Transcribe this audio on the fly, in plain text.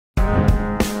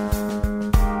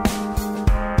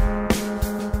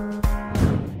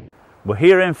We're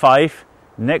here in Fife,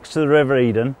 next to the River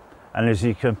Eden, and as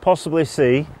you can possibly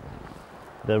see,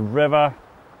 the river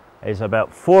is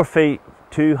about 4 feet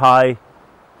too high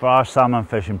for our salmon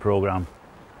fishing programme.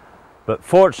 But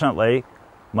fortunately,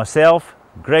 myself,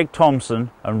 Greig Thomson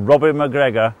and Robbie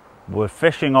MacGregor were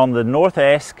fishing on the North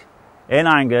Esk in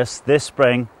Angus this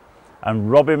spring, and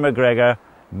Robbie MacGregor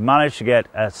managed to get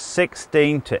a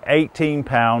 16 to 18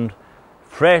 pound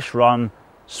fresh run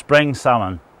spring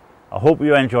salmon. I hope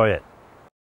you enjoy it.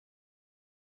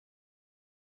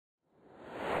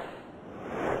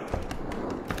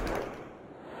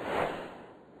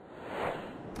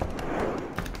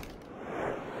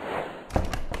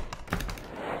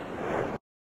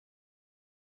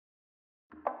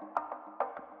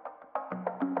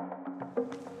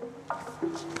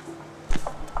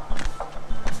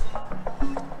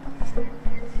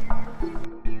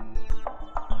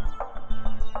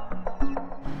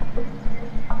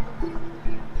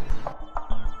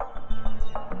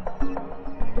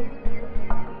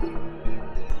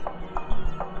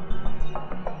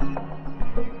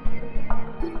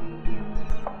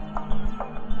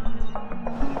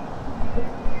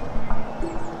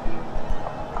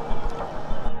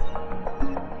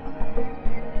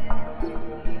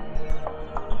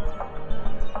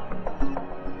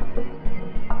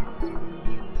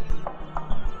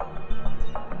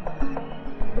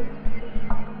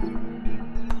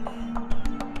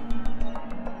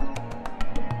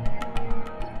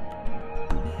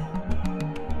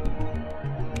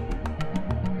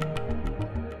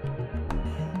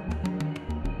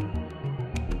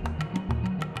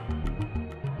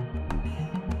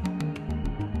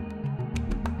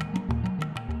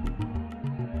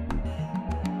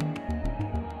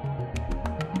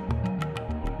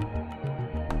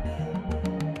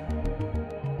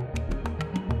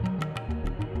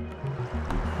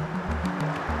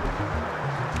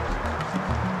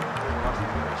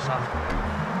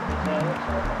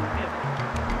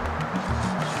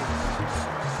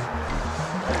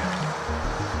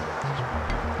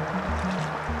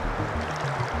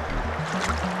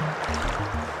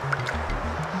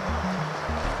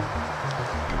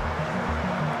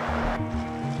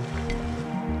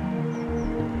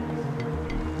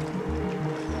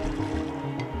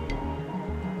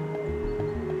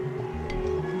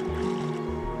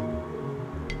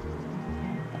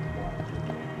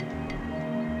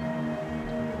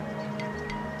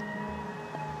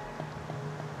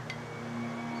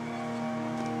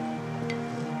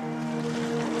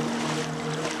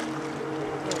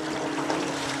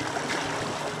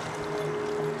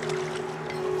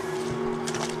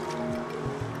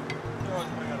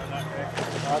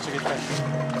 That's a good fish.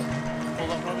 Hold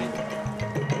up, Robbie.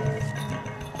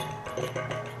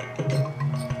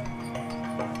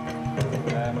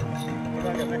 Can I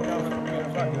get Nick down and get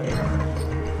it back there?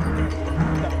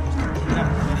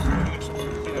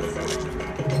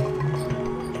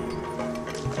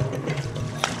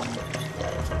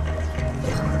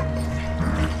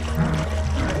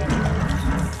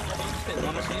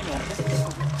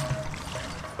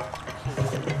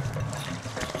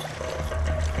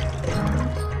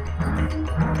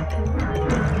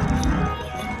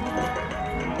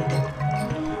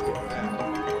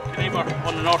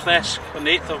 On the North Esk on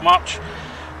the 8th of March.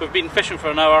 We've been fishing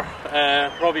for an hour.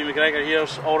 Robbie MacGregor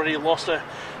here's already lost a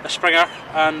springer,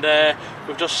 and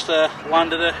we've just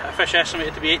landed a fish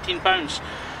estimated to be 18 pounds.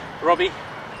 Robbie,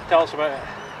 tell us about it.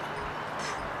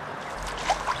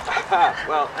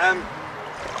 Well,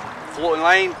 floating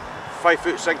line, 5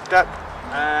 foot sink tip,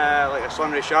 like a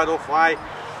sunray shadow fly.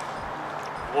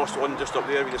 Lost one just up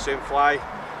there with the same fly.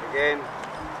 Again,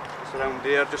 it's around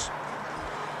there, just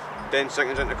 10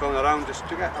 seconds into coming around, just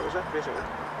took it, that was it basically.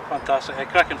 Fantastic, a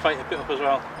cracking fight to put up as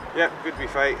well. Yeah, good wee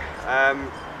fight,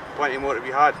 plenty more to be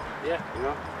had. Yeah. You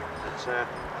know, it's a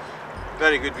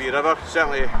very good wee river,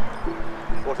 certainly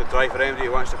worth a try for anybody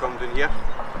who wants to come down here,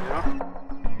 you know.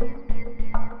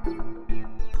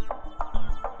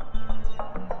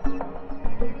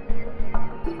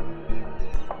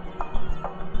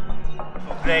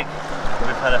 Greig,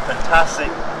 we've had a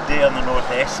fantastic day on the North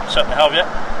Esk. Certainly have,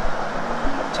 yeah.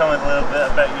 Tell me a little bit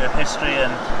about your history and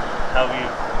how you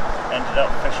ended up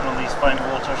fishing on these fine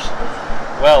waters.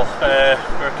 Well,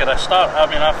 where could I start? I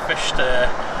mean, I've fished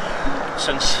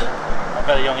since a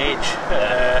very young age.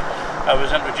 I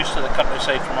was introduced to the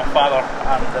countryside from my father,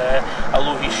 and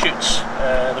although he shoots,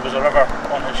 there was a river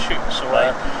on his shoot, so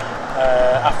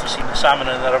after seeing the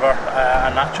salmon in the river, I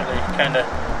naturally kind of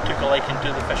took a liking to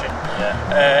the fishing.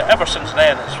 Yeah. Ever since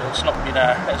then, it's not been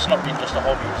just a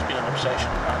hobby; it's been an obsession,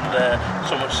 and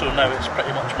so much so now it's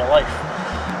pretty much my life.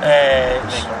 Make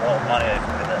a lot of money out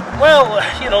of it. Well,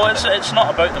 you know, it's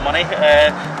not about the money.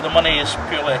 The money is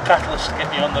purely a catalyst to get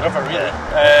me on the river, really.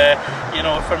 You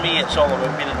know, for me, it's all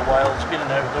about being in the wilds, being in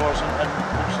the outdoors, and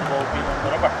most of all, being on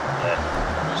the river. Yeah.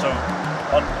 So,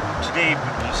 on today,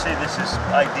 would you say this is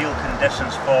ideal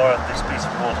conditions for this piece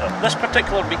of water? This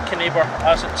particular beak canaver,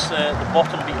 as it's the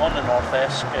bottom beat on the North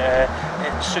Esk,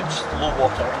 it suits low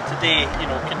water. And today, you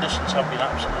know, conditions have been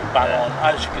absolutely bang on,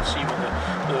 as you can see with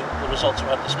the results we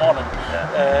had this morning.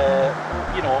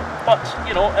 You know, but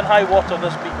you know, in high water,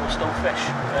 this beak will still fish,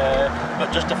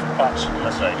 but just different parts.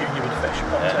 That's right. You would fish,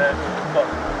 but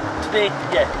today,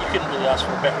 yeah, you couldn't really ask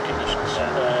for better conditions.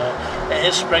 It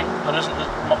is spring, there isn't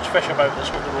as much fish about as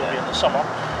what there will be in the summer,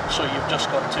 so you've just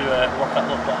got to work that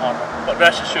a little bit harder. But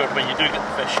rest assured, when you do get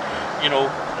the fish, you know,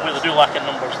 where they do lack in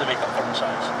numbers, they make up for in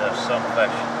size. There's some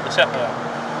fish. They certainly are.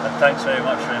 And thanks very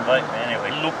much for inviting me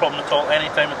anyway. No problem at all,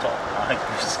 anytime at all.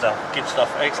 Good stuff. Good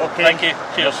stuff, excellent. Okay. Thank you.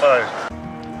 Cheers. Cheers.